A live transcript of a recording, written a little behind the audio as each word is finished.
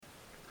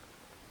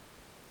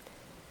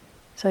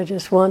So I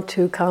just want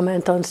to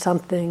comment on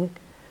something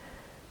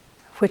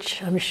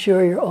which I'm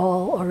sure you're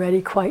all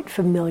already quite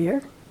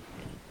familiar.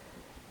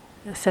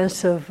 A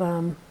sense of,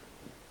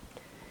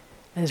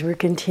 as we're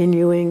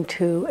continuing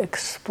to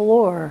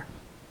explore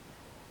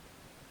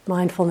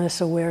mindfulness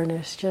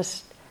awareness,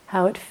 just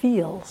how it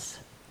feels,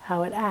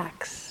 how it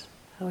acts,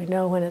 how we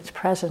know when it's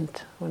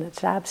present, when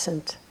it's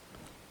absent.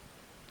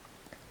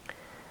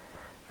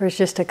 Or it's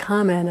just a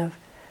comment of,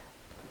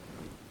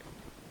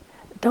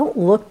 don't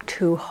look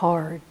too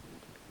hard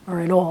or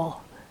at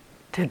all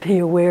to be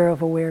aware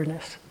of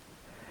awareness.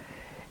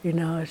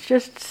 It's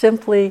just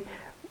simply,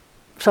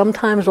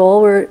 sometimes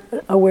all we're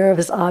aware of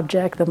is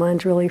object, the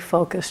mind's really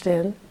focused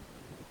in.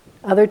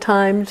 Other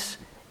times,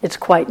 it's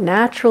quite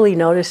naturally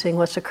noticing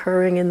what's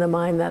occurring in the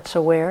mind that's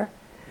aware.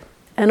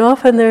 And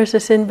often there's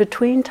this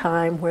in-between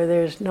time where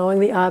there's knowing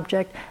the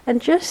object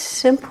and just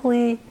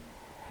simply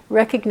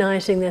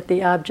recognizing that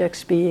the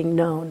object's being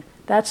known.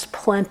 That's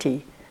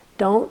plenty.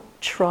 Don't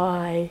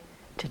try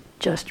to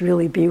just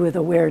really be with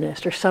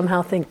awareness or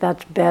somehow think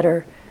that's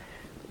better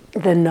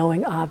than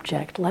knowing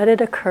object. Let it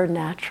occur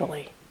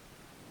naturally.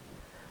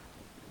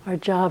 Our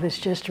job is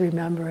just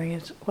remembering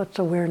is what's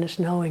awareness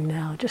knowing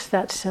now. Just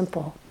that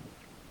simple.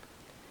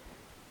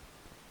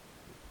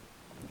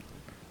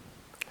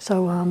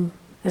 So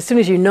as soon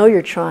as you know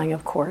you're trying,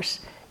 of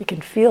course, you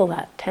can feel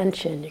that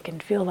tension, you can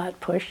feel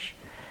that push.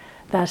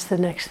 That's the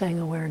next thing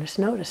awareness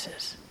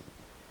notices.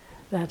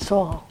 That's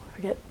all.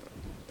 Forget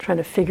trying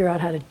to figure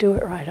out how to do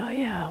it right. Oh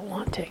yeah,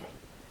 wanting.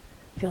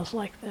 Feels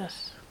like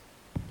this.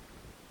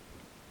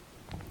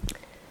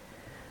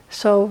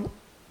 So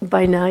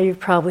by now you've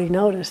probably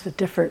noticed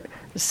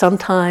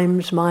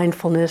sometimes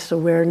mindfulness,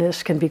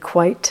 awareness can be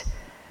quite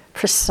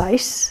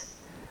precise,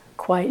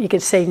 you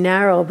could say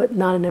narrow, but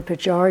not in a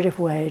pejorative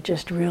way,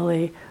 just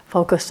really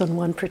focused on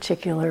one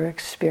particular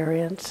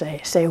experience,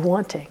 say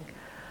wanting.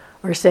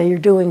 Or say you're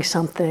doing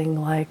something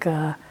like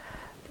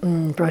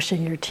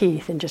brushing your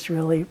teeth and just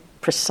really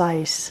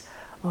precise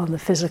on the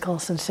physical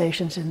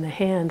sensations in the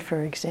hand,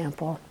 for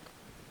example.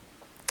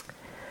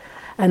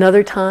 And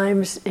other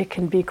times it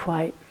can be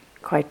quite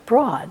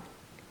broad,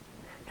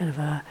 kind of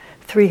a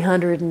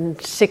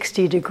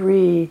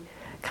 360-degree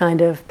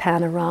kind of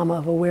panorama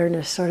of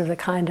awareness, sort of the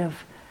kind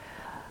of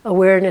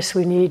awareness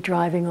we need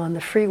driving on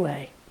the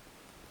freeway.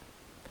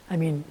 I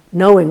mean,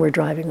 knowing we're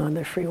driving on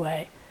the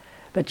freeway.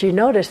 But you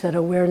notice that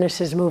awareness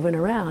is moving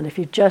around. If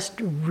you just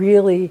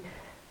really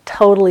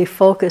totally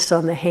focus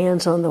on the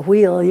hands on the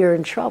wheel, you're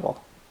in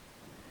trouble.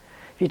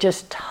 If you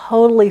just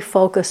totally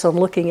focus on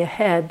looking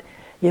ahead,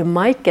 you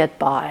might get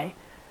by,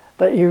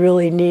 but you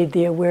really need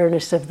the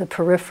awareness of the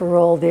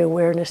peripheral, the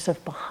awareness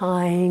of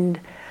behind,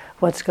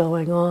 what's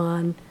going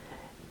on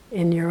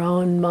in your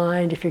own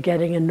mind, if you're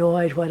getting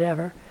annoyed,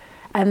 whatever.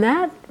 And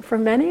that, for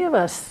many of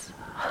us,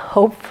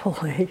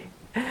 hopefully,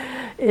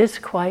 is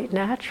quite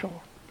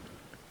natural.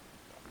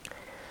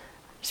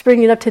 Just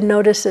bringing it up to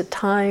notice at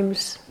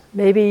times,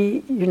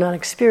 maybe you're not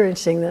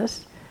experiencing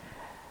this,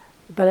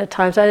 but at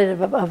times I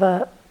have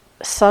a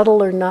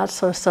subtle or not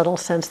so subtle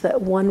sense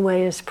that one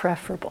way is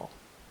preferable,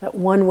 that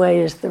one way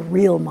is the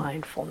real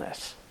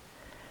mindfulness.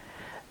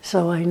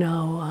 So I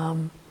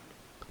know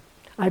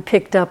I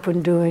picked up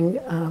when doing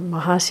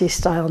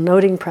Mahasi-style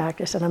noting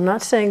practice, and I'm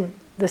not saying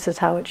this is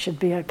how it should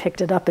be, I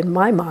picked it up in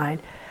my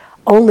mind,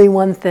 only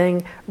one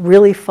thing,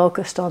 really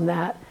focused on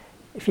that.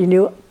 If you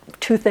knew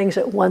two things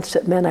at once,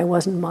 it meant I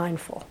wasn't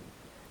mindful.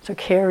 So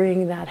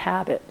carrying that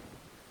habit.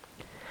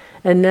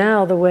 And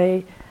now the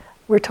way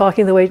we're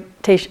talking, the way U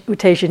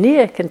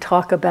Tejaniya can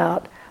talk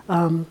about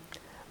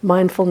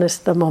mindfulness,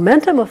 the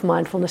momentum of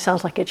mindfulness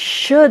sounds like it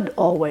should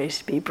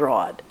always be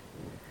broad.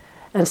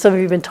 And some of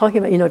you have been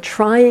talking about,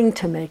 trying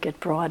to make it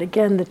broad.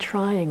 Again, the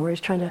trying, where he's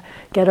trying to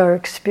get our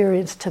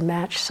experience to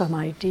match some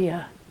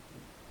idea.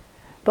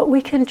 But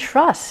we can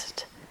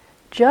trust.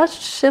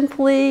 Just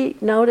simply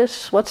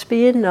notice what's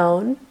being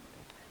known.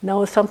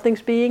 Know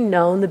something's being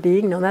known, the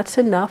being known, that's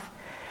enough.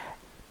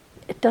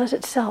 It does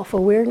itself.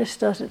 Awareness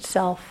does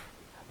itself.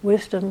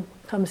 Wisdom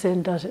comes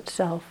in, does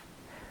itself.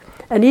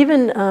 And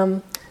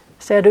even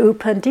Sadhu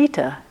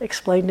Pandita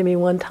explained to me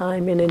one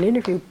time in an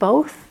interview,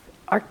 both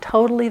are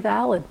totally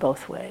valid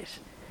both ways.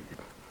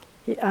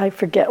 I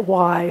forget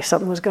why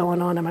something was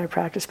going on in my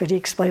practice, but he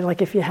explained,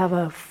 like if you have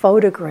a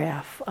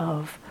photograph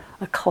of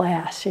a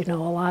class, a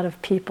lot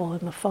of people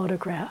in the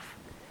photograph,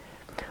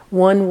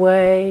 one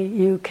way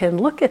you can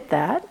look at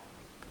that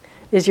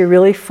is you're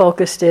really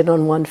focused in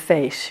on one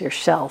face,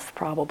 yourself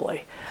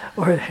probably.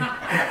 Or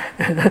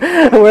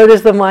where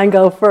does the mind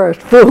go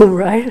first? Boom,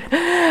 right?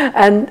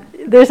 And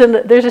there's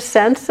a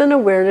sense and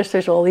awareness,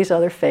 there's all these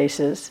other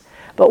faces,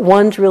 but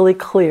one's really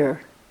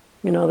clear,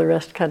 the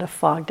rest kind of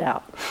fogged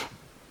out.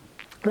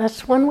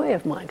 That's one way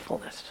of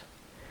mindfulness.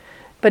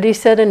 But he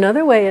said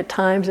another way at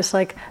times, it's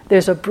like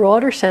there's a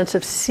broader sense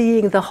of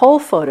seeing the whole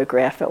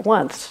photograph at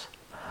once.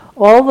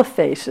 All the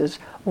faces,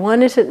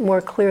 one isn't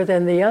more clear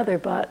than the other,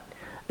 but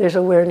there's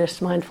awareness,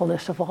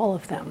 mindfulness of all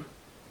of them.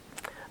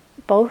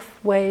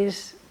 Both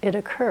ways it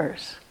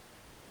occurs.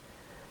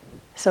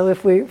 So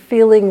if we're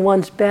feeling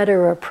one's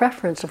better or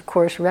preference, of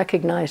course,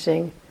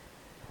 recognizing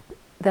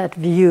that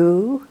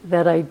view,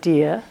 that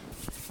idea,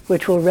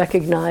 which we'll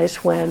recognize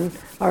when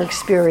our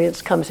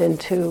experience comes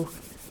into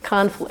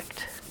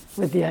conflict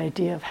with the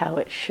idea of how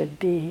it should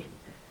be.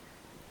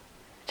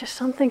 Just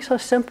something so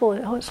simple,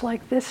 oh, it's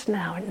like this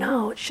now.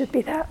 No, it should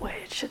be that way.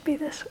 It should be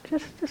this,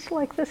 just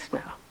like this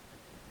now.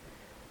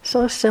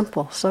 So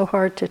simple, so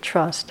hard to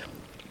trust.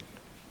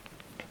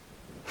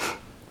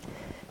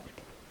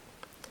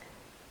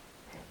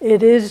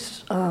 It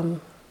is,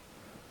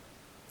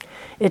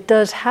 it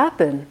does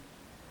happen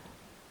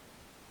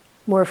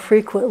more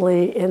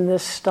frequently in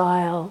this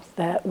style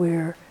that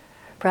we're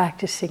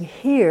practicing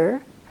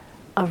here,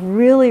 of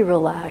really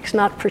relaxed,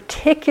 not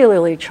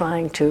particularly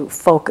trying to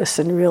focus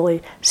and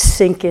really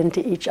sink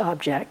into each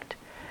object.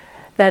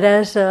 That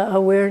as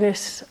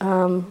awareness,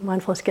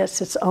 mindfulness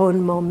gets its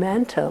own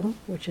momentum,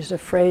 which is a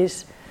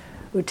phrase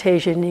U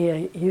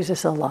Tejaniya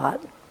uses a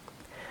lot,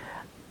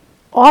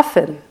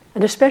 often,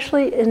 and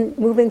especially in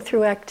moving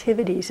through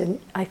activities, and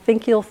I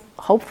think you'll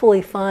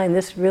hopefully find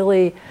this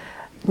really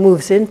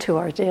moves into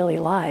our daily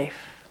life,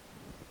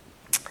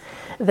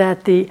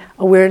 that the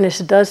awareness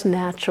does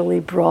naturally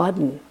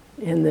broaden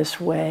in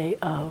this way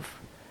of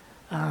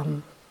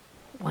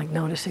like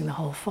noticing the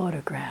whole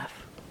photograph.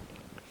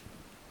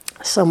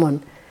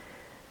 Someone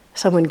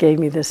gave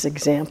me this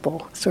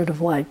example, sort of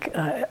like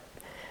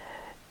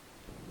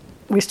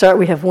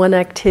we have one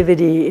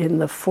activity in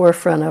the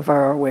forefront of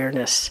our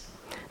awareness.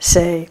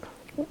 Say,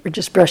 we're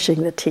just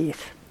brushing the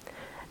teeth.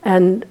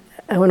 And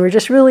when we're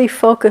just really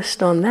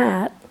focused on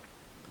that,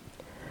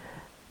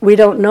 we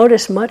don't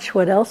notice much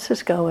what else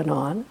is going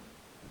on.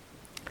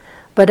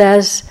 But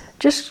as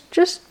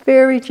just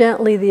very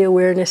gently the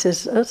awareness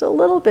is a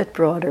little bit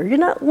broader. You're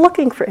not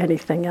looking for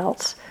anything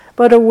else,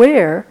 but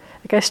aware.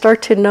 Like I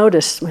start to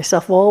notice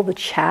myself, all the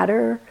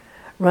chatter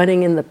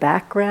running in the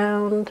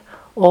background,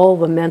 all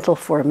the mental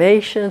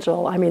formations,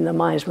 the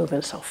mind's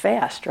moving so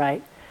fast,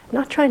 right? I'm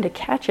not trying to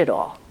catch it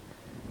all,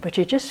 but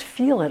you just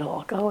feel it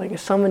all going.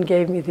 Someone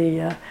gave me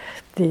the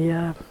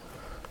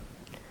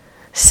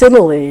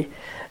simile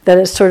that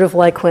it's sort of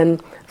like when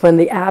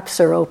the apps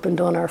are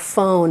opened on our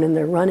phone and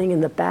they're running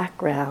in the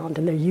background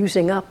and they're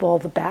using up all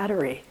the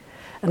battery.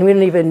 And we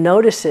don't even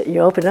notice it.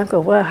 You open it up and go,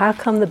 well, how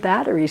come the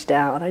battery's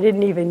down? I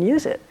didn't even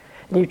use it.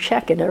 And you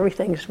check and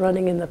everything's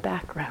running in the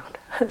background.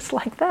 It's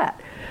like that,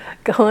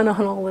 going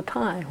on all the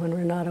time when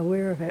we're not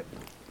aware of it.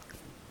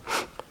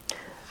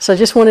 So I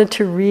just wanted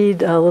to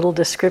read a little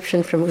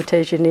description from U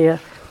Tejaniya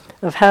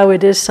of how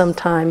it is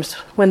sometimes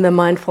when the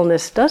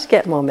mindfulness does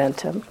get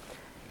momentum,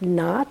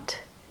 not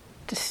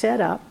to set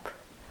up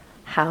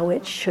how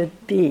it should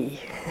be.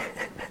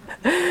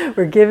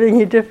 We're giving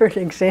you different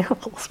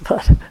examples,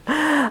 but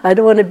I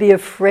don't want to be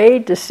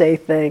afraid to say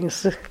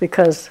things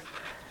because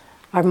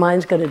our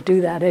mind's going to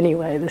do that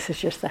anyway. This is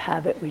just the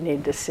habit we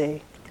need to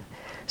see.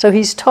 So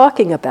he's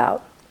talking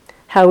about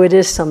how it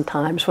is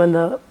sometimes when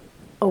the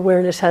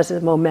awareness has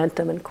a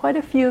momentum, and quite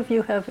a few of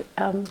you have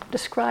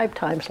described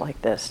times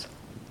like this.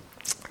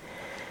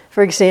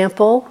 For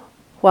example,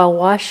 while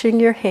washing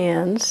your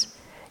hands,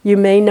 you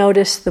may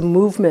notice the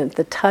movement,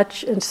 the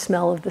touch and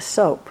smell of the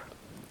soap,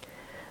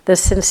 the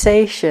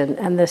sensation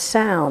and the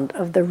sound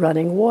of the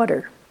running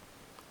water.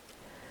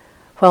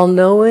 While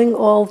knowing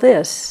all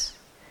this,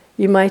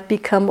 you might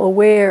become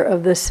aware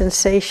of the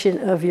sensation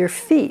of your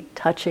feet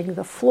touching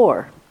the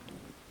floor,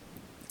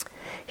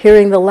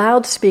 hearing the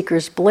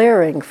loudspeakers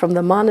blaring from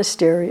the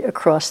monastery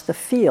across the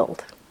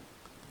field,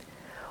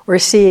 or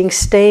seeing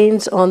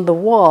stains on the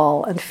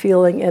wall and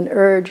feeling an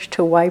urge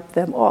to wipe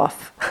them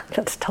off.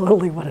 That's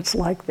totally what it's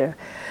like there.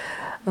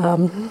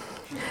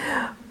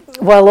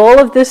 While all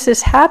of this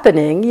is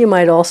happening, you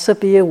might also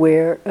be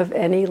aware of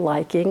any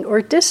liking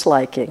or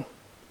disliking.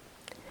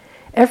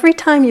 Every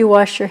time you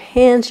wash your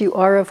hands, you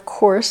are, of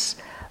course,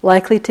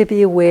 likely to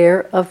be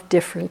aware of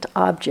different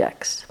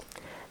objects.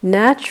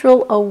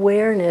 Natural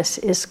awareness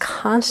is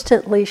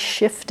constantly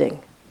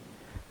shifting,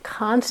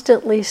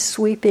 constantly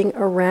sweeping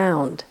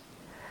around,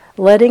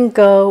 letting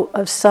go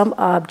of some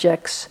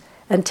objects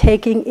and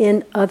taking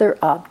in other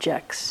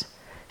objects,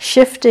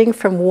 shifting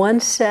from one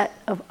set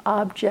of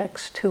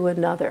objects to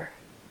another.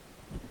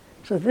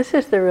 So this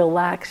is the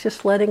relaxed,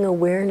 just letting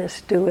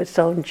awareness do its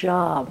own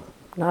job,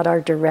 not our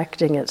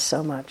directing it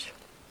so much.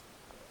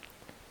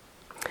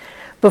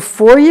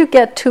 Before you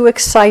get too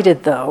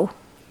excited, though,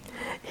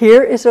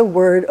 here is a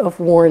word of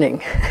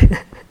warning.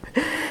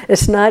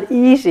 It's not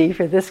easy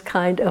for this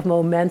kind of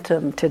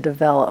momentum to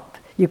develop.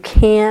 You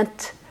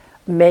can't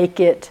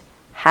make it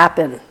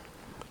happen.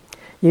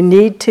 You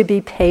need to be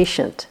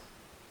patient.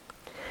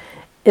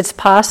 It's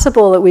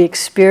possible that we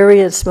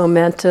experience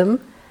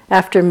momentum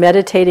after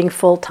meditating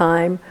full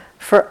time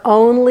for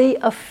only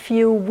a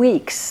few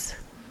weeks,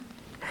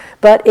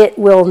 but it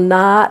will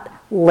not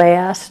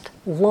last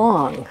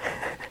long.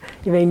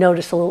 You may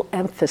notice a little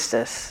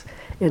emphasis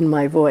in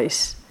my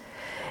voice.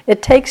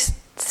 It takes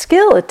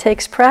skill, it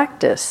takes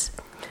practice.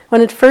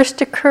 When it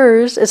first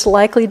occurs, it's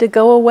likely to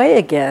go away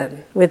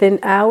again, within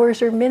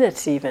hours or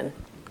minutes even.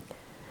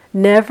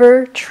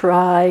 Never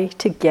try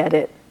to get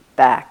it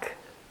back.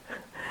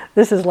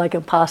 This is like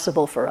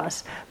impossible for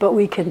us, but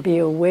we can be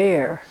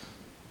aware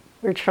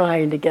we're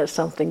trying to get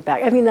something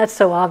back. I mean, that's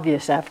so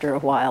obvious after a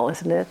while,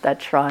 isn't it? That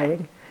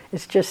trying.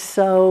 It's just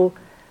so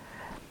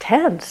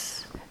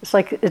tense. It's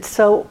like it's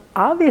so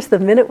obvious the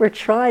minute we're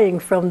trying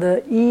from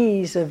the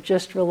ease of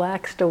just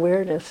relaxed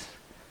awareness.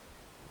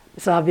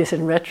 It's obvious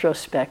in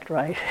retrospect,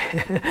 right?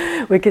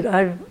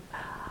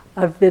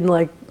 I've been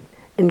like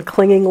in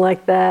clinging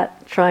like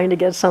that, trying to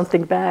get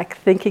something back,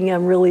 thinking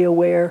I'm really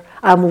aware.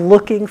 I'm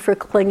looking for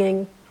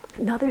clinging.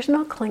 No, there's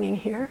no clinging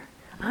here.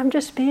 I'm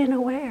just being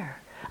aware.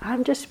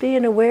 I'm just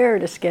being aware,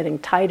 just getting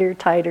tighter,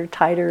 tighter,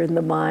 tighter in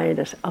the mind.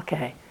 It's,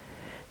 okay,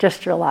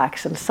 just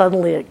relax. And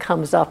suddenly it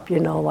comes up,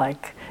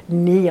 like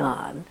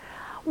neon.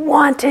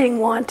 Wanting,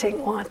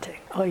 wanting, wanting.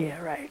 Oh yeah,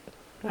 right.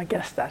 I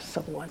guess that's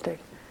some wanting.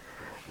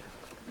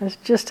 That's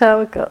just how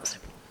it goes.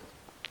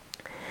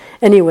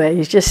 Anyway,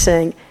 he's just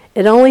saying,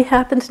 it only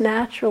happens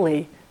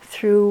naturally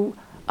through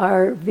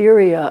our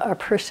virya, our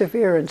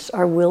perseverance,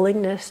 our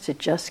willingness to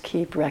just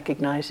keep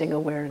recognizing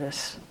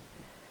awareness.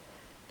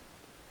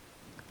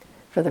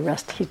 For the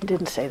rest, he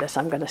didn't say this,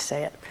 I'm going to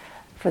say it,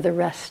 for the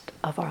rest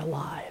of our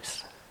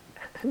lives,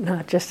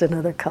 not just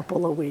another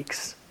couple of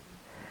weeks.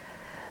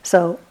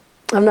 So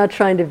I'm not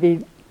trying to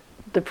be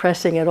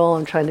depressing at all,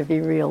 I'm trying to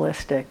be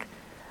realistic,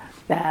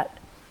 that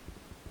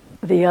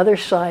the other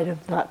side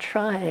of not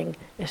trying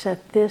is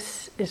that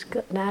this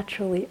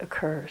naturally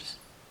occurs.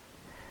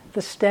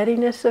 The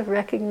steadiness of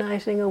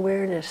recognizing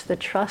awareness, the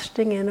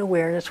trusting in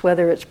awareness,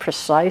 whether it's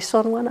precise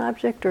on one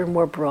object or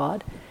more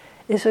broad,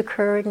 is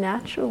occurring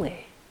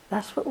naturally.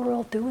 That's what we're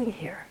all doing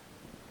here.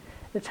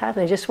 It's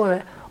happening. I just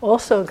want to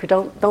also,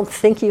 don't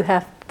think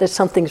that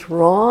something's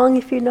wrong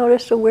if you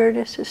notice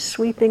awareness is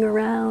sweeping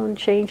around,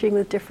 changing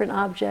with different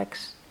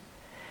objects.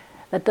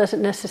 That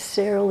doesn't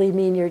necessarily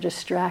mean you're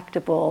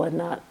distractible and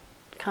not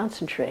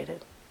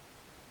concentrated.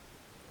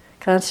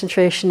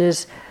 Concentration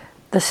is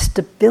the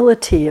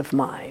stability of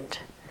mind,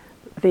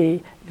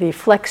 the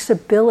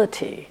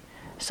flexibility.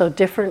 So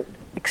different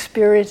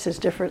experiences,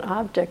 different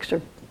objects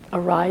are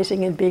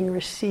arising and being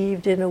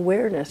received in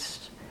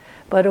awareness.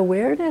 But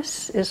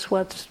awareness is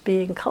what's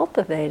being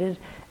cultivated,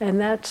 and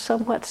that's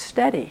somewhat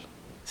steady.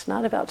 It's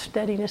not about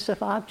steadiness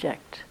of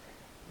object.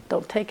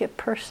 Don't take it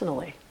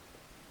personally.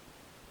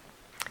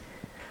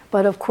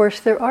 But of course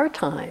there are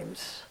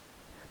times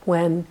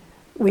when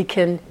we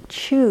can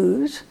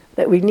choose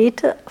that we need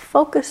to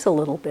focus a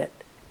little bit.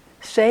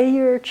 Say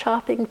you're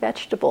chopping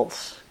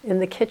vegetables in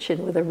the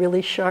kitchen with a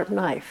really sharp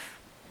knife.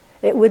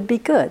 It would be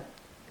good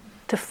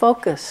to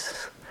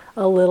focus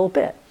a little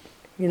bit.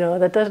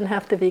 That doesn't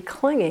have to be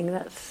clinging,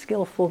 that's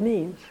skillful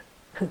means.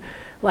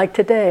 Like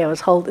today, I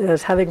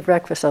was having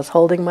breakfast, I was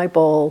holding my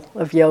bowl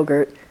of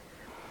yogurt,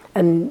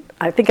 and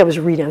I think I was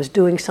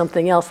doing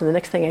something else, and the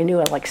next thing I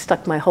knew, I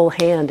stuck my whole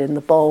hand in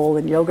the bowl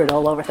and yogurt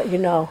all over. I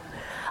thought,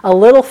 a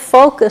little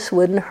focus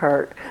wouldn't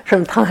hurt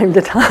from time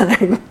to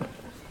time.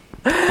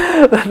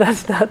 But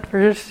that's not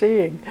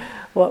foreseeing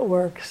what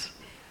works.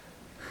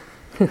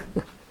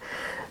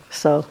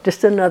 So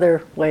just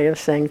another way of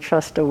saying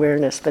trust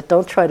awareness, but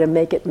don't try to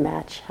make it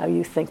match how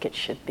you think it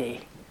should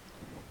be.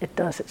 It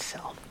does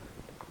itself.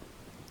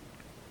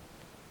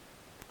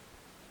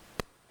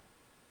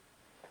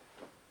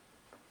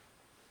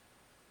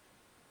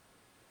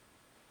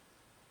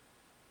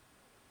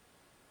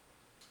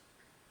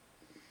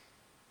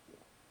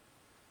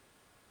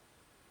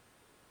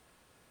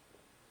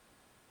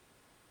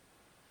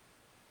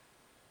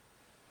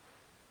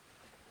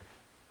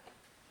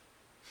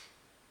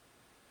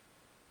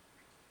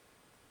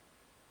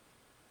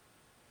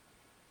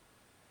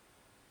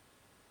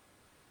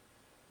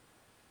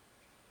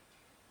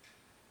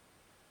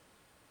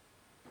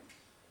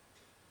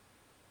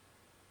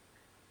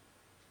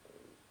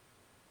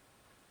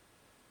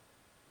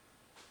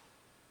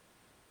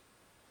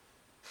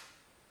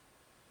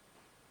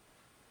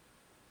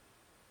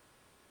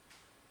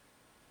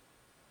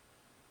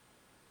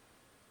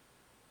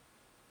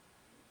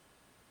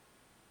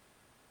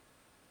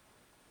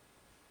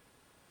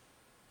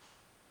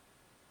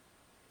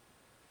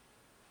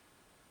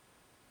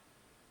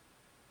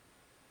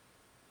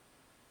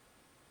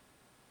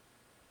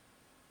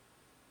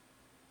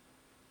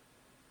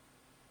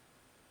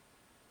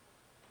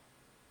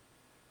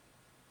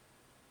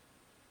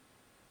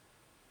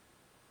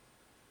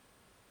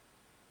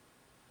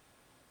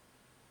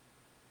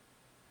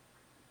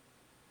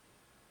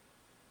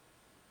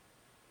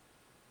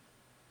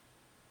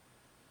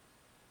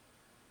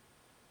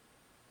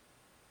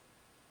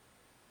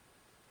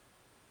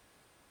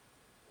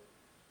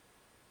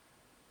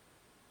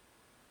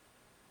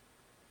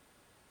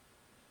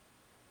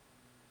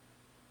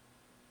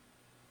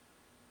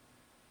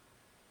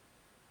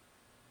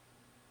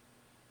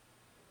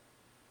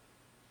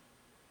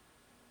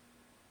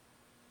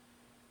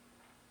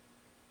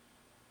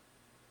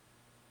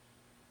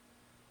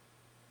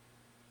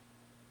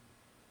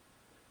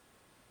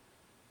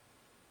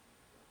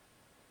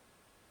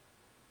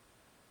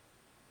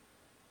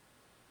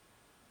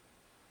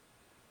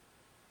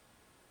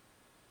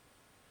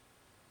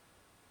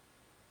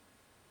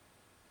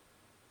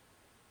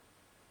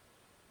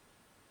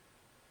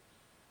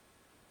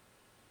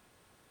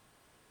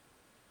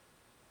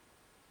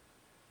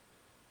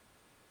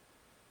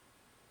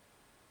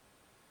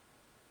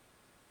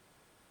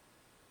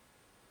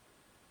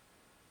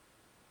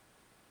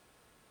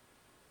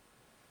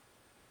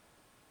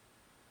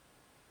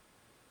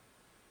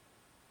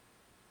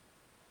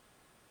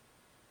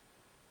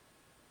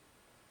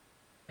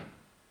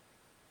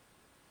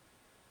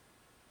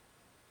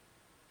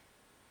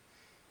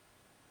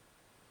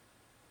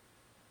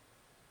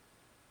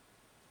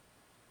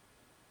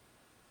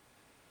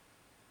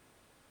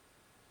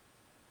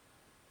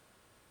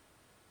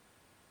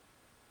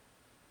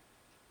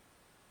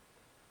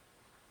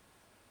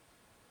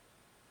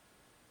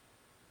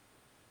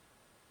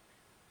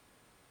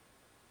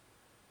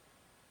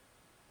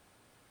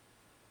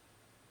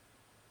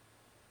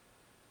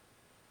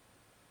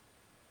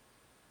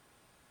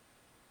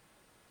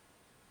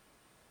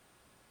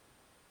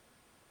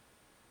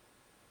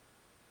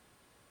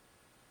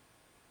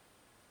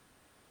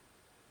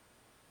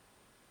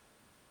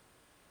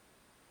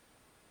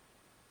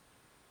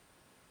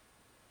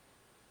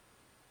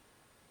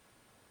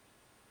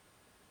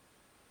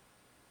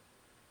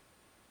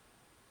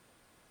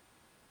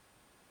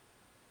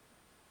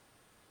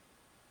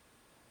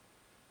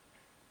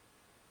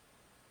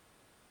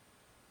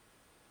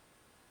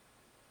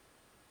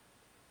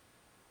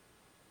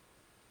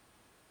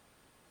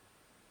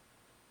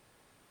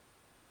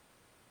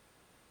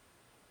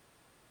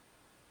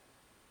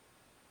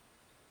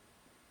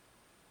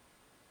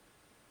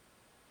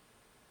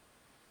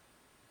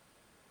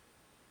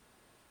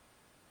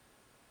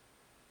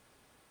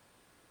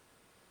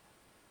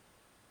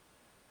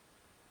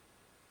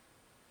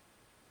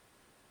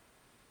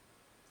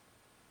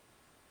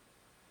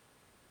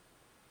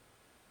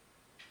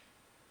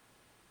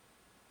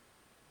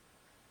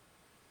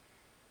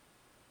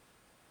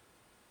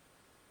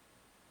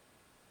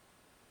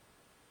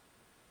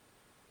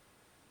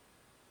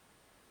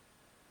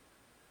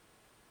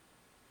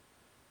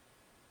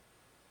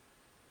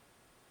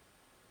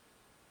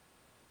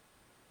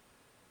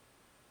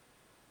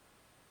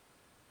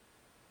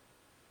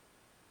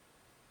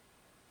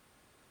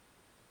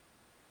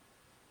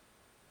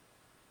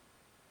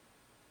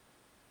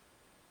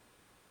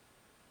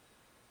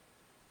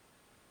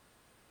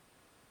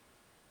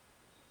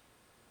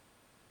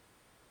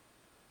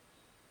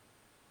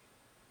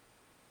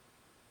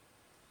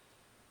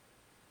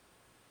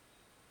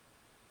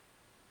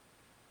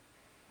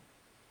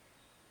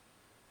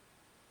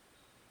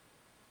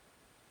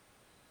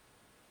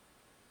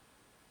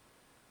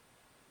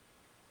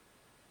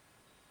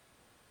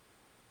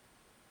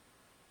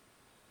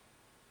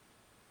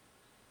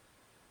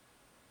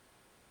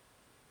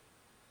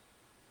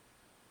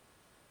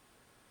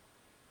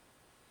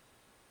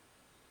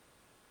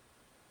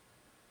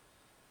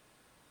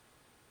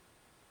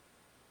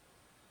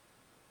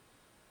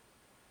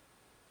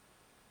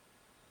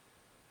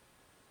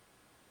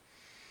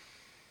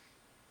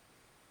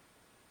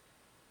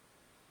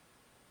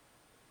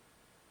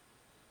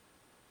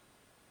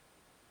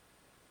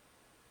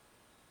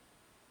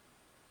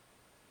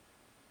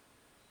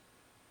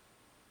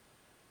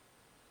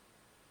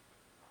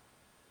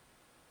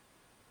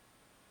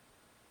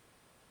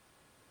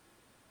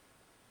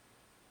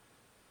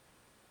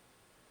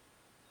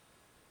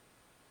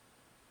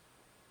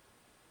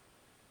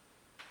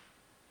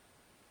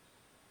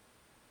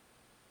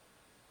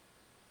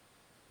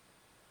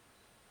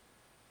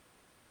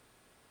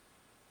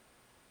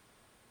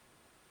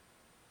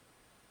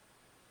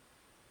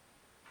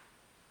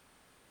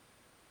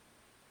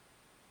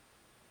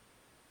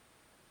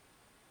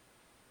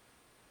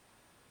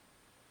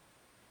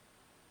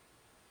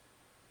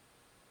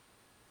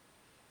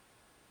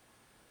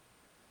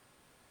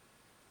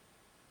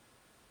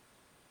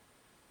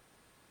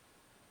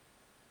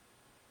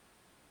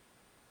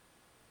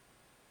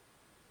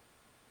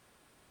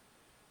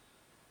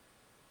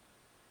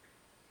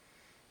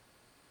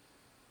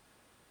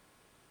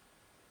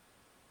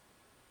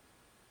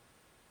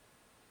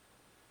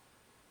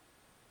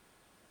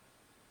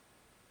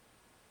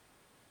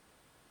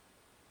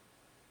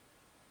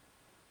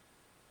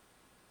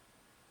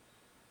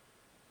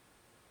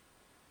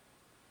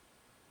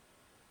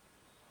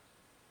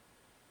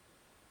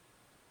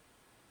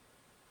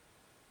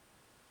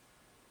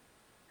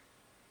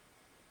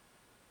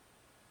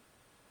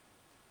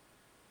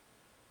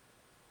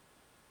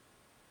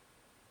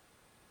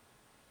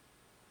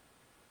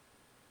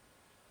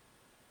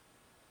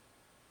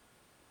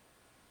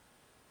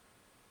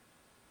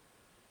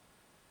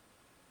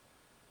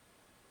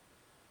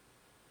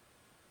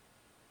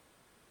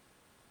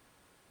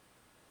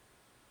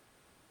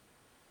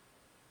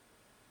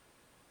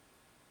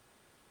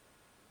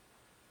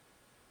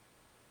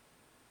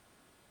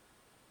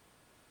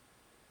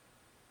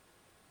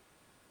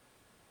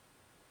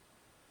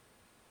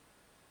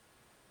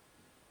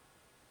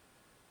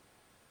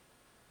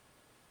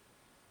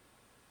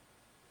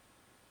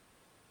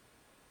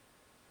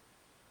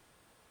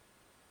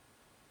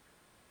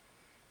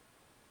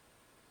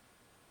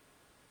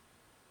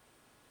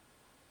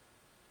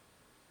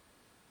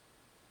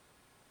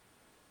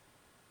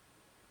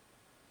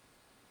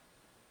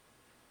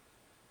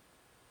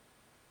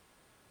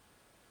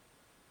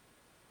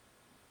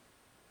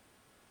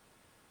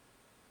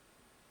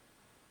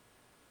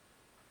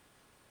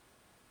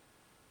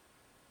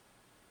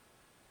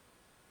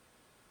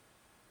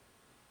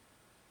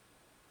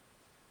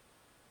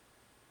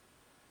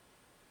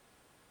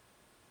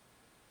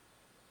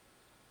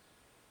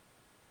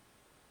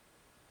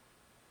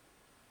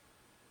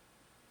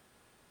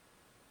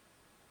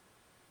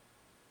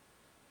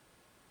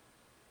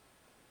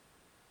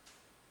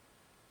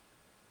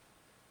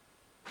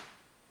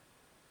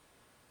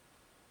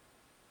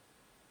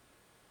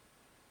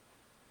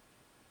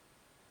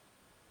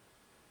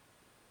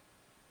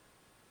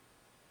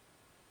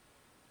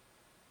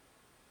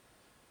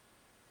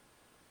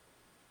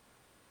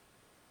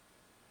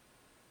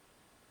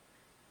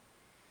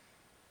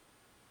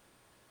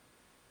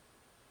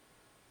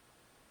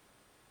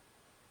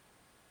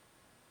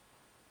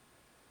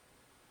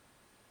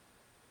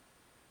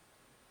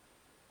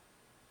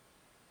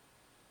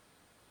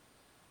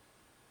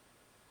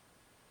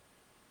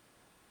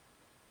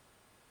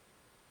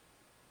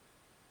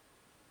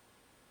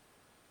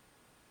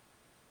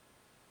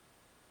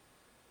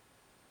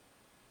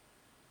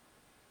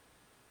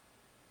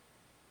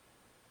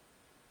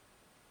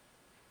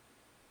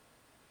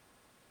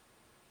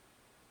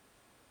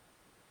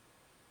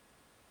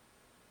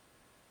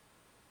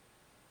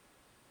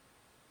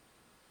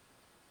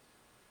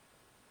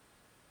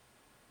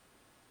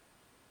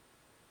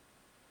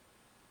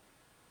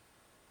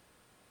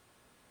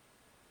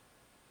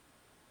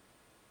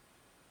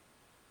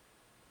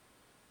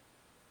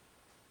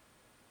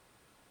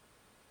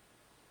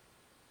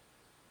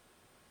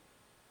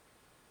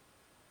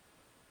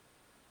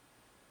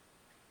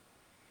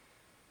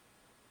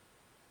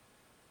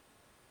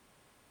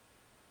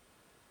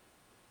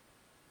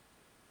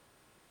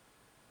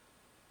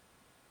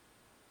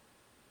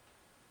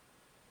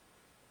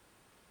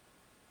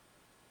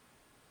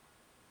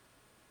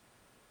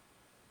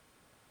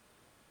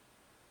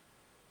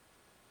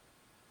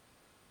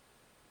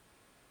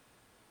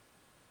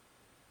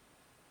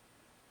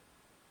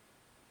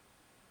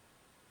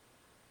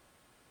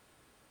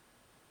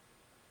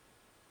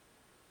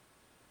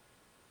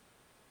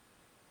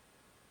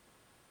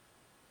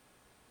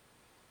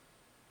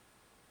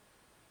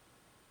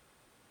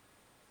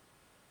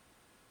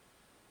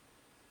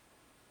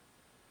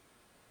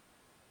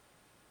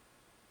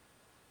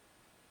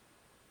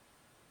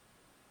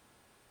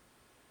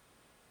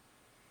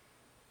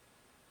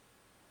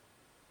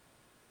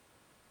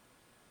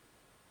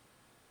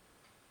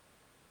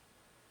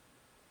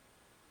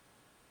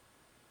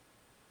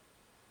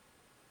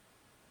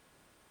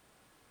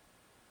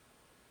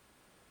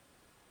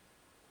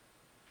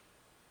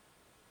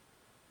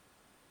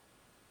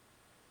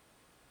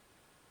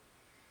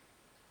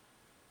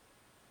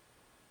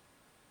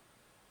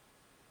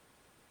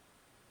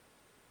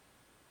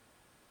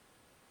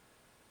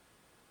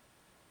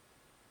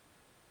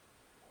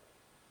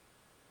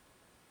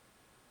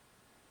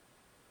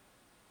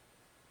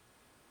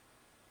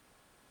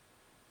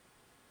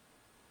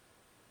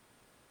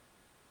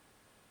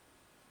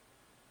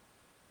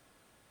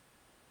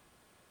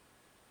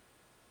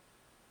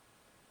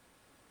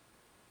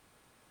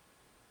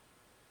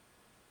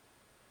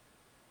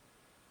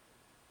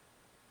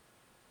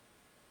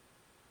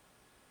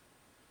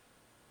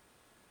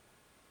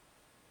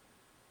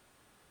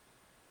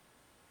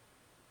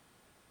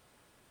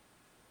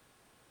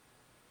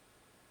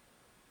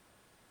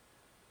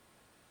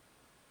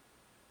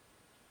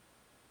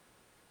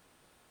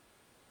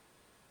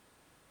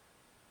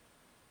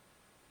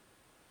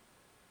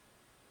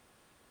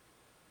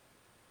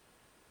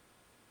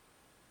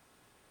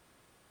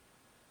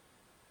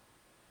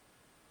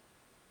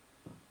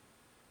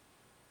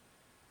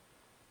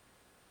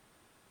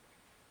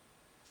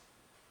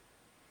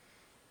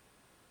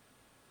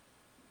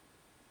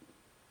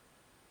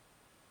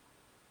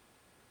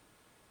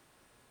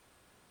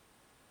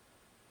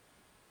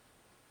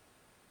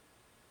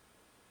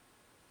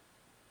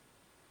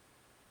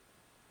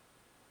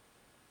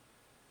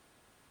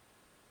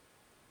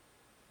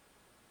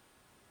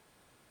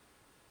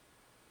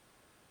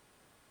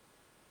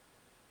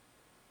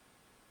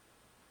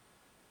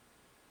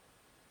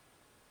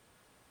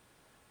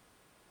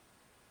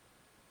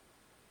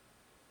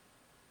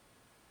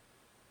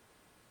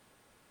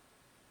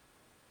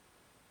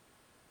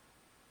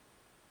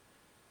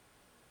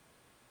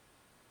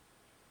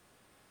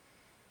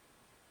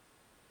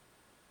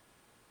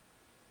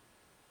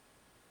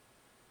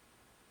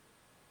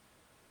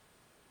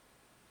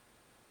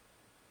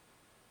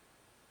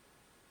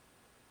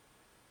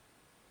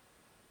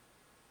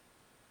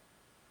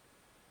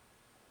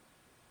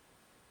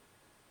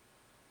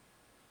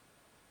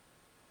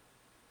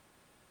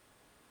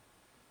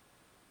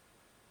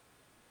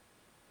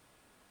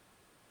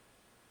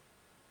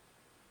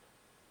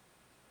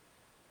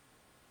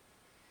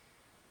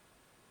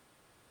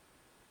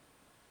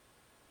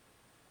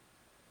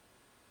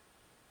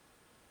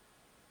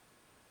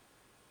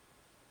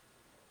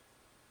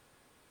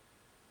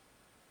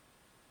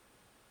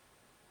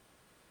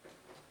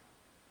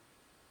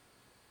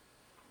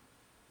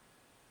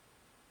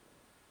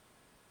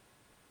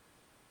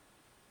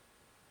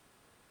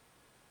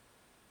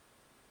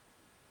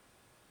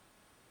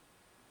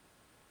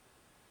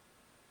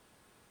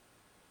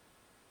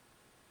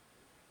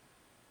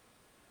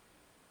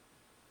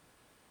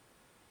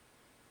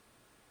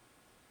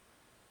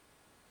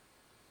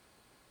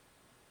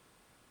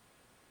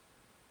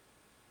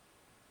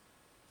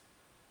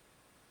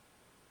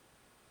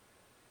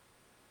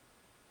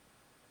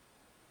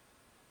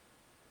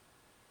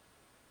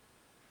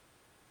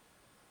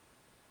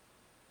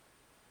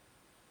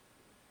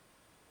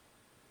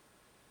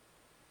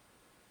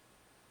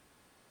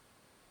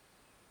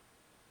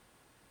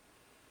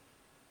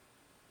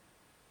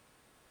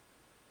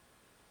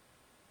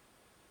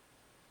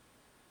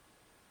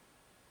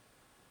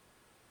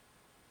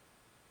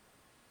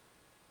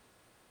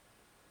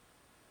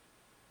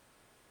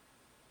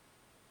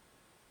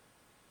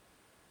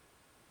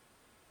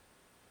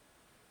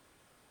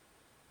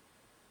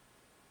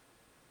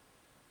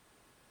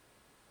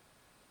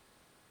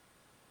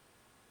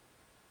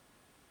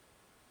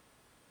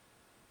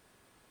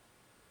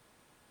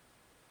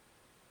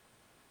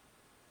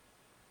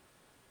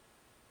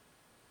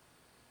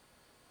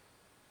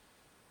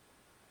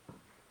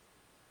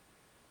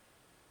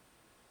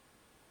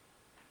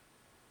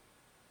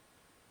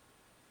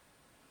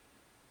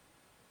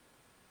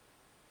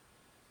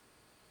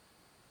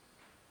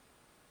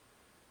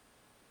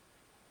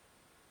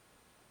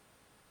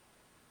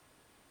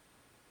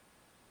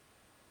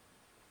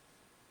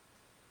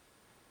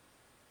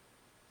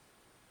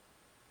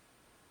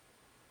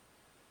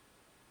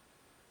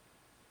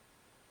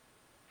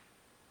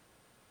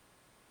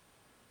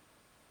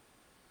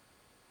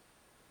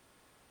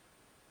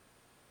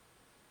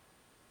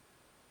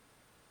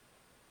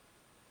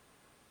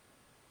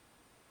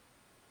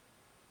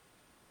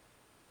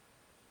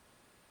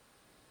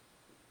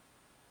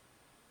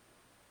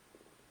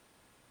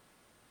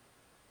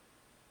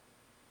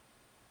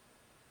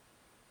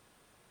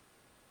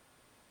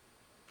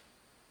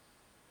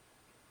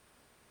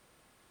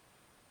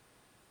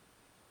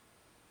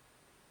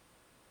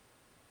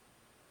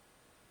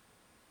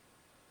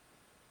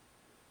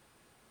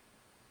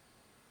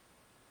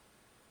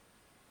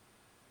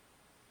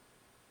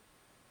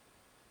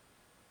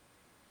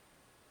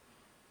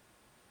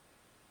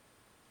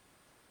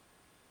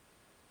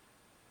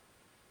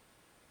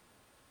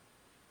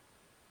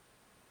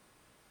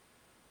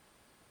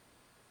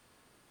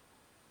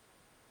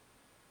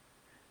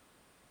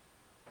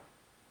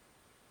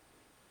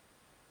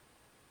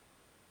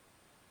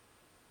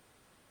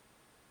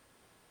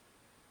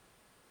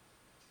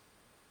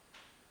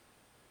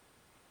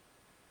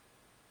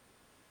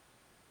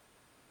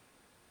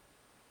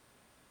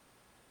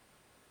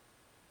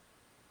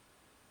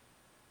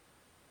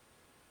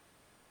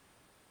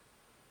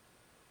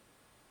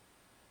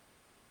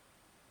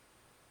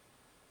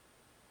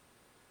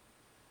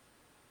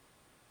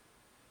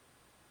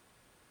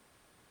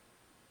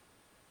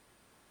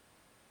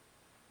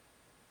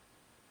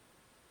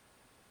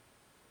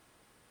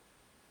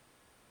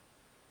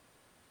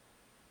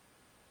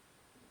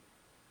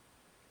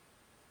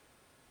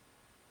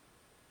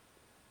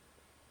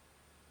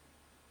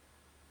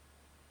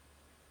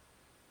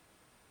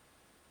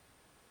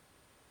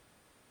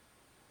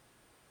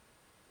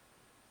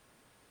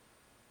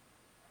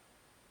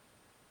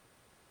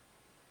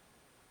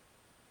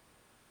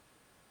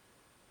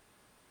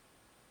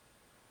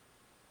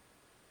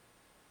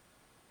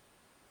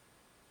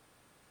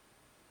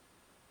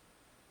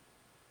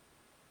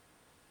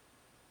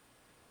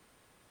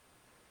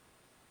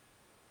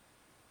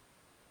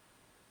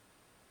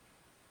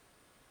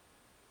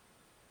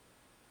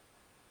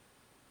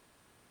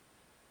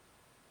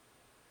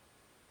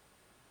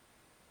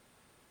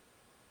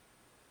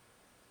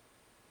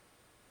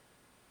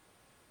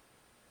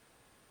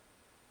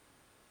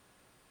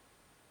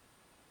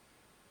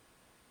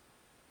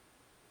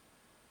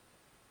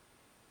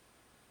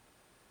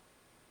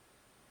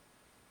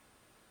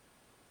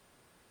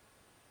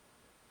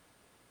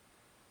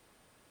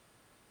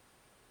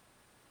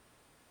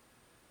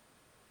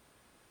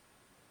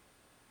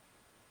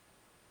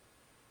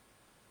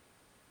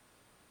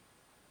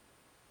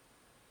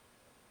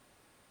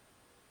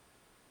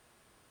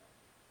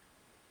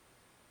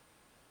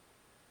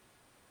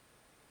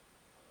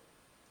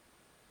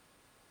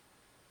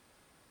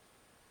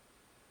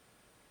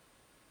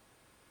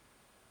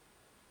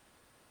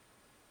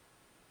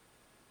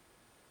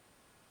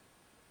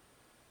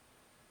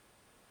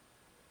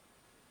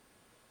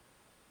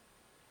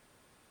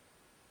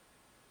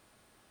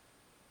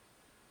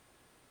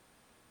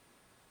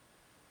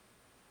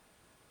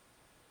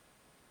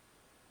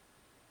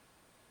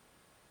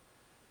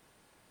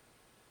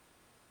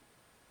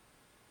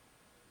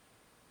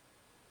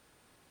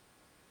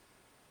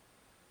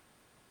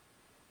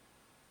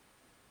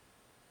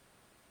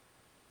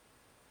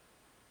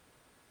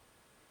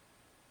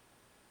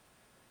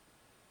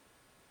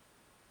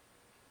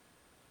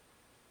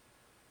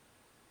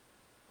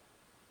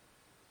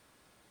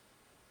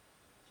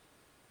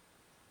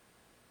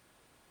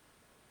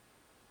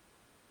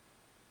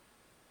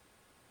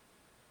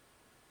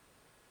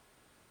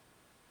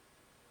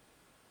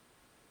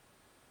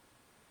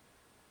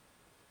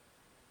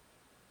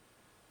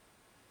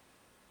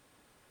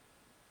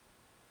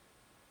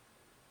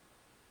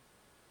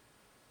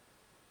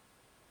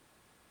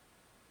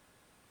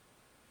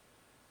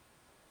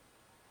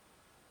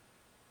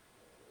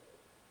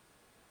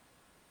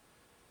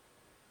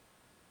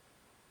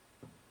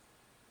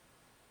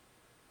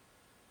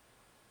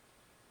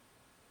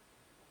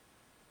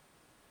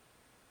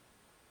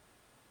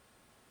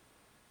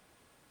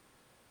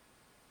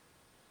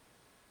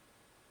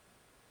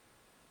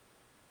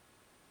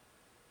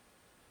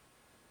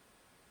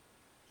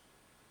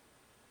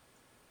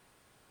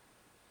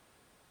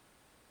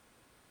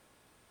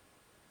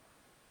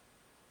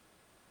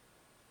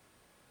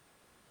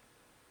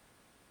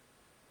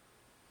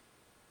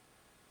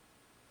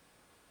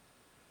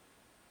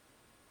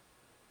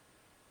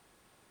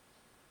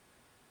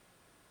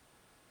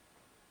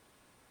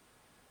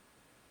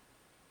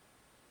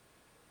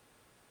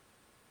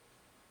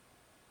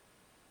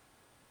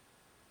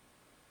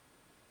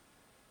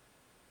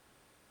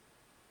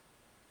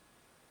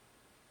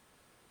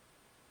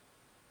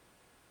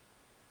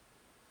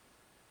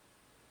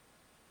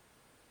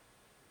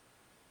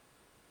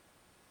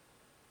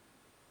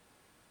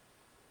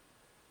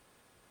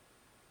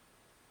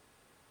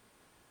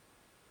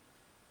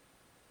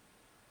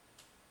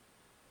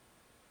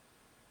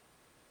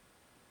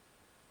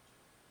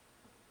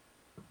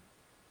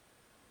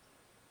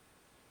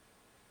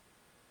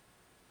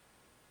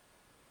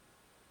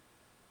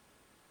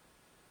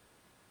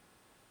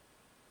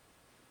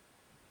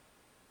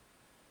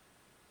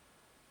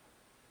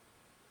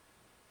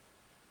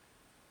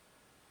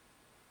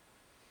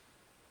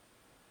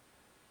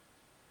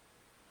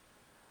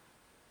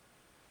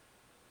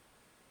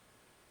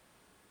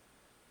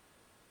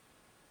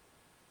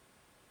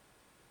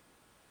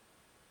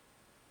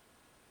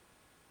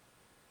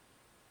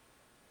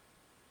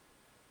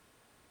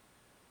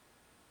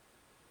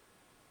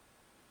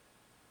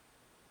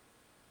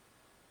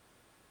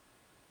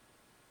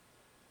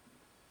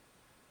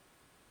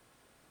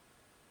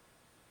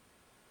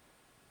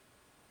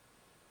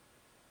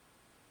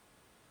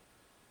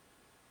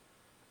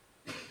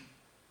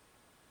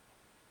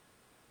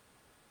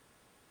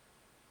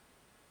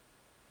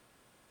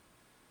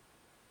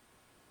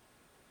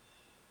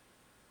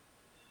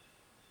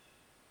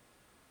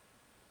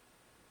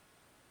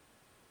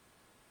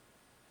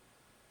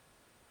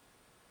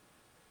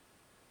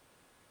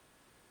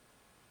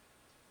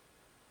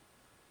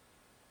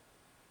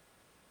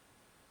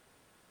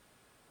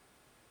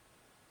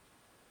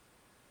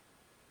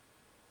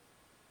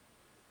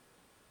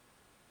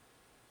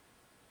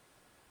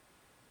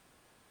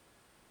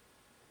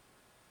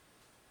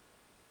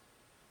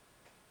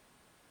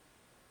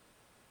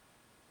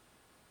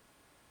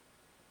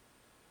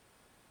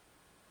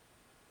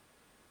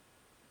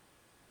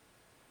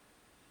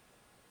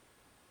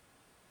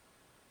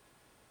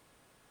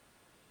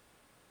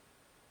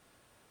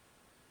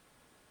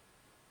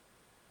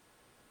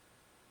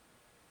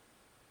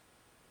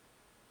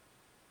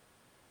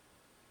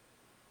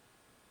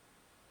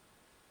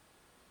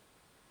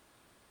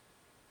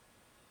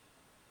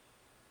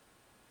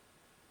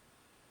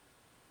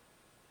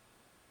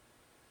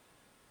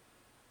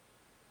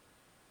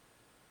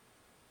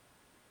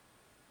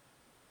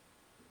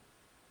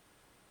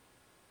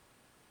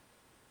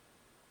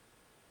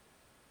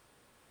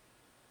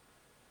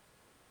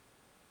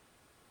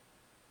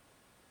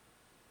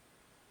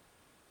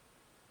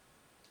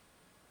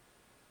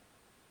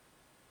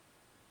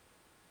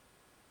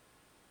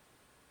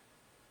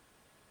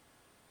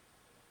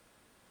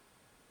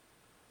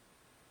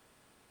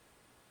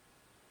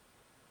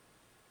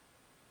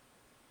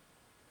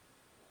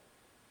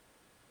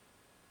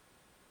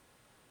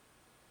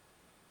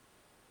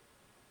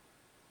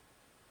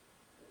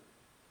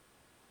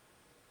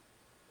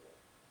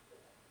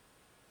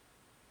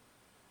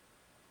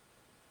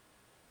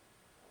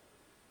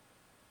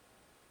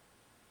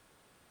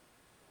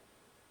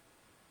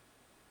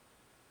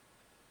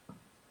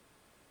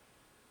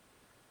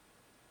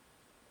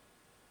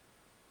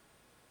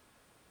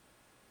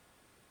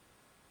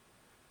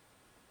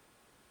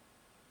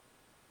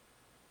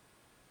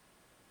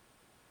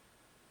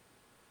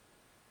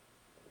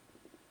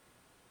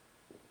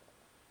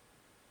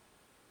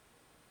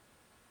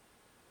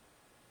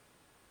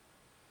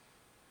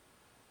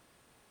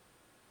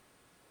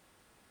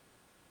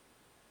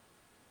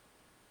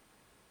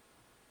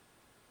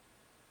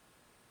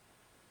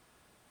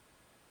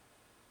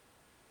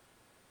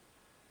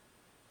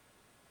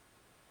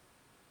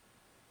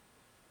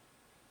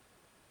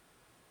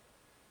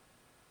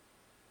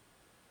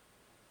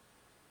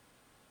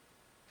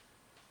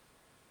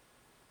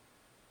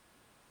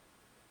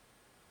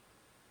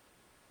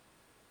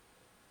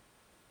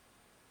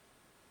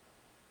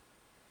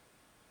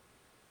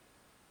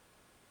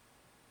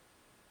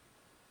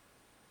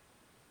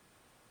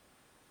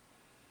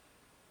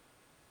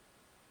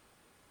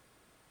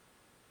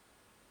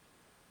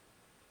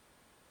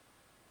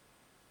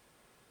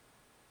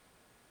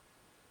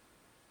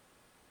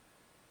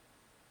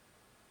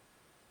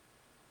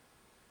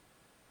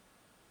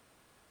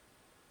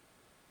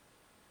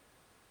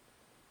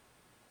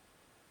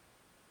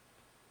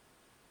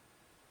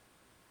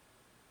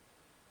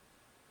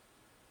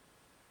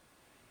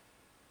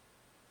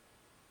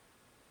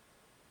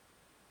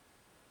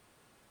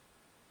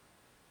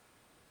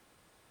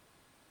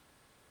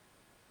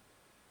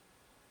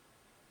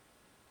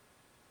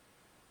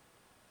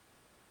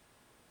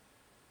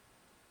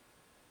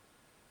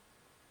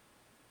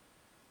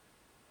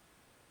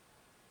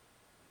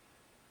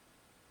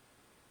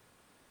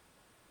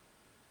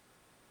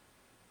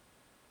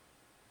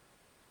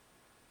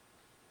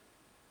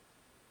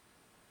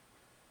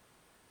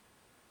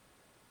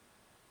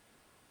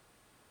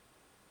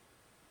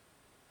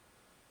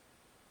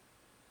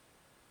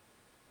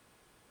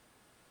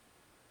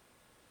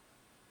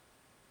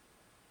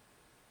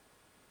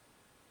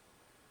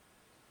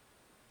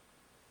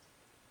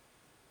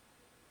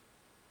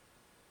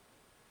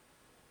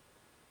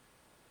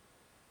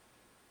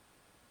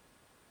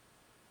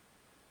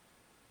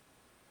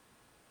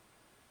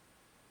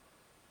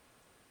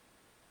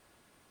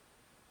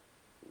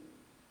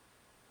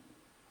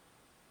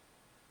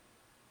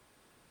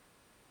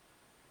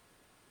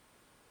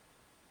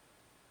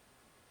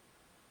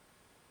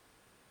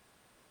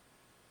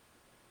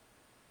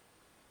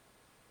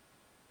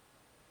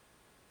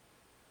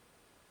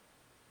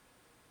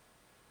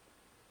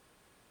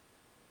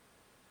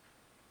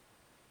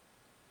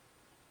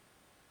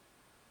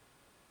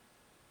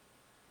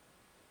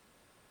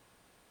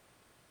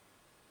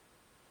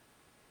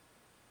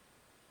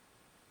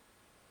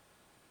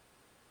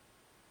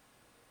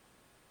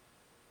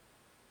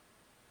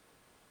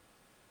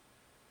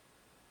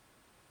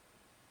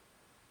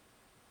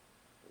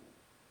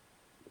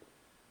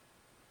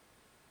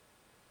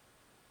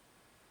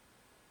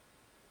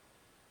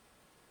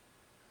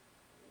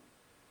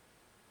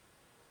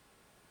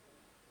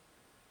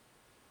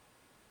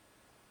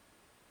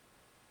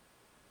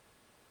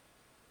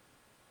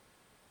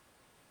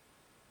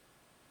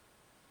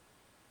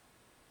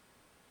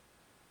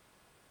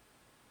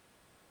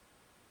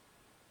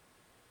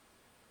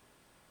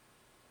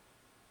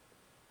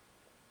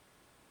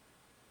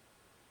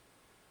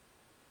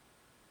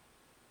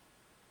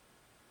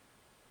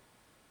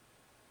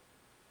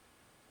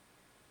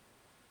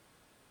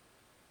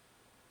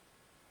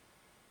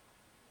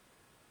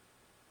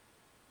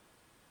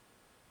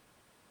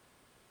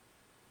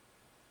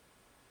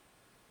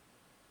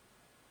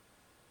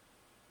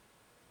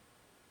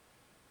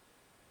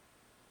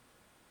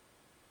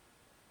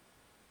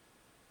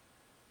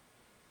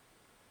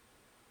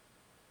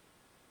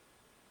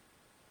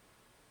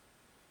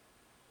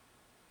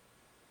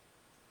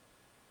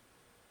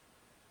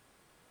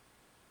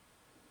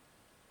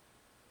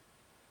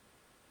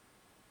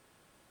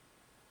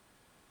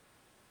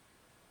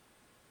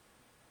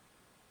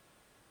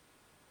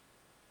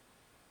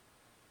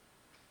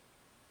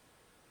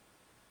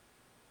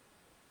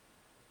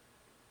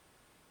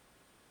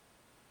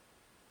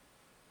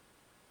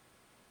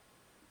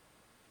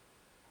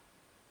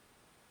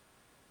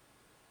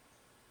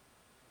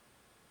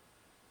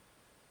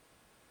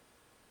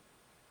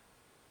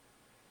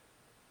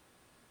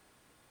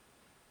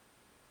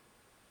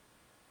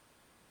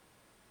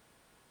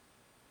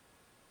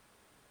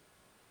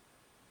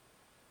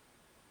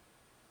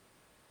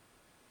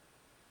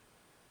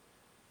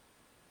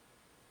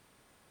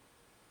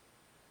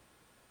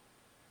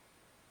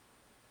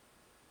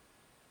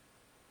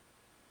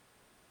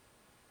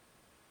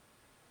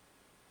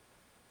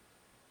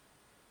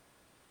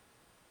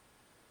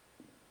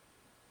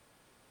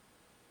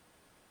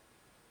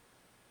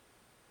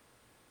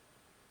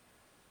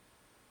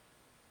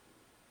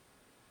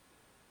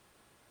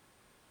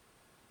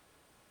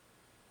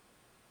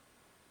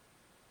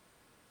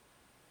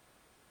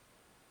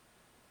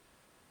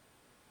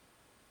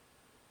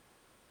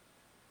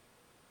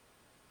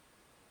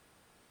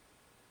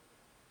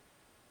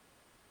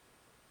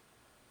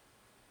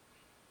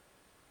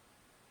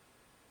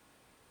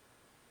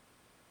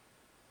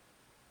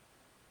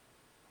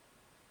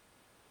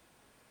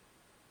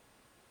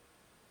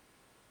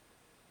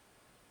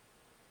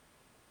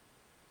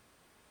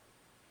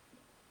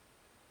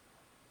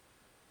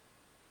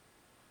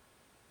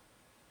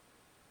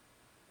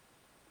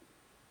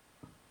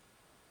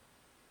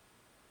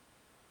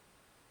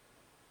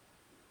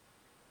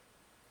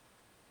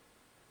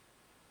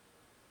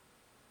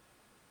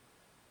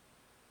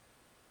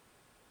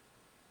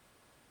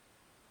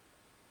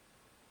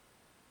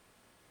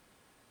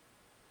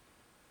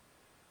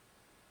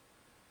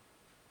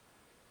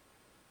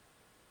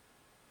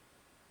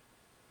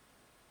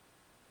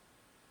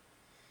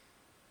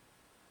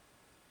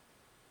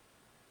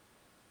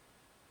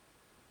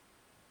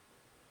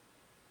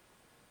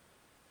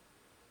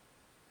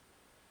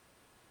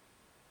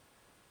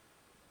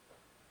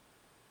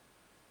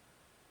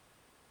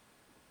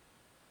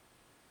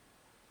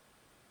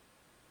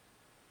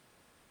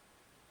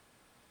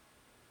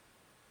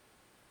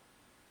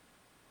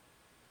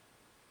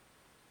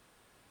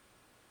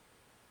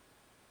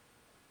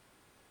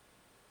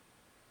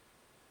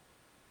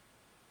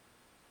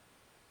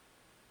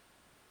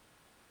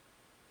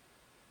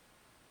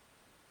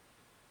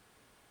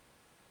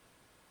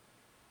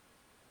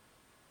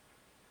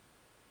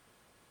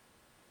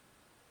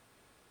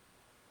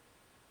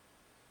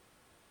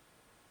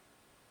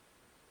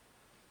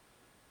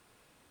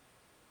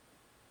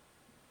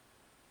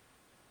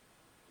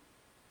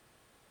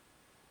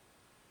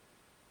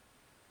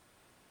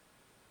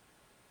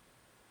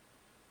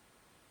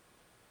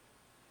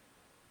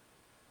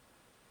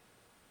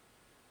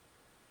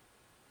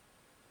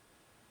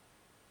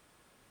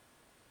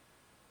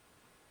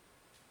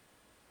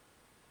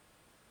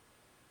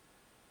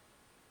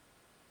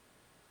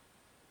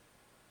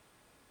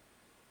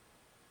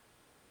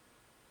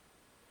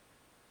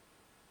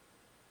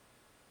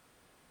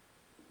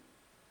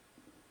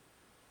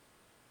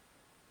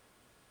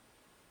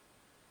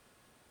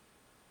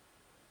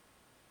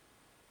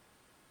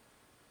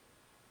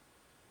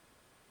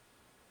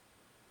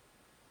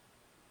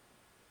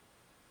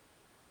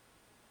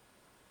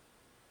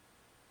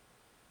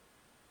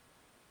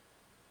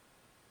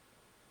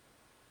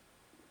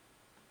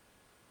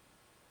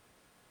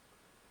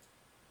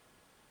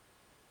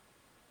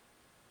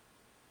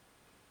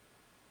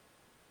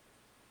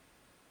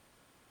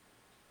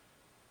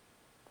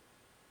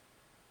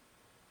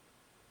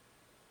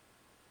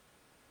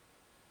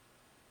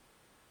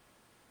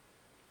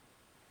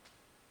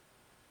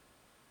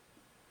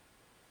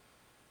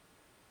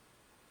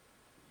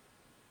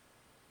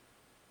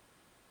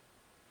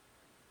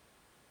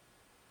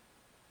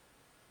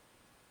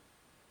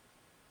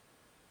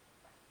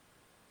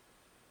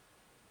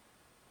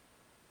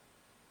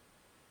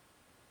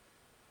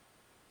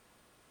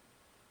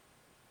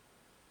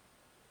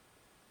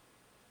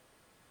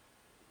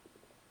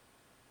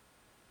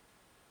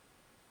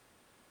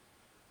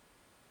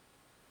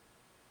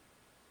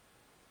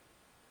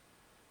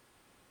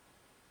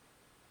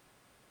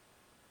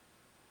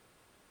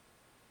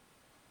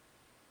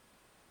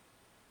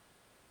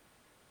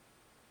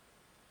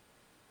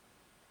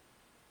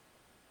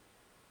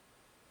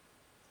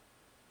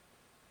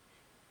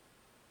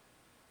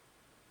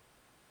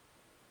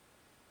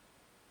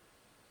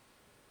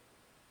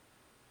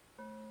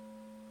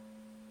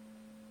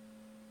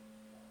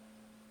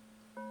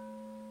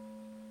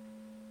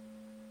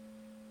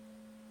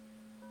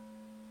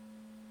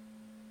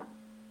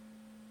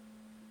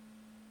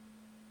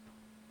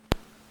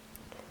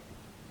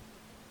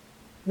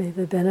 May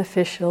the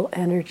beneficial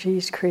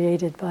energies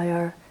created by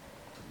our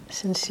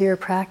sincere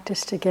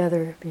practice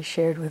together be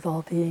shared with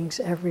all beings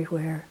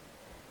everywhere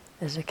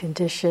as a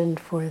condition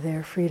for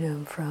their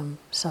freedom from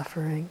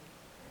suffering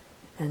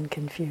and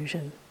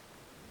confusion.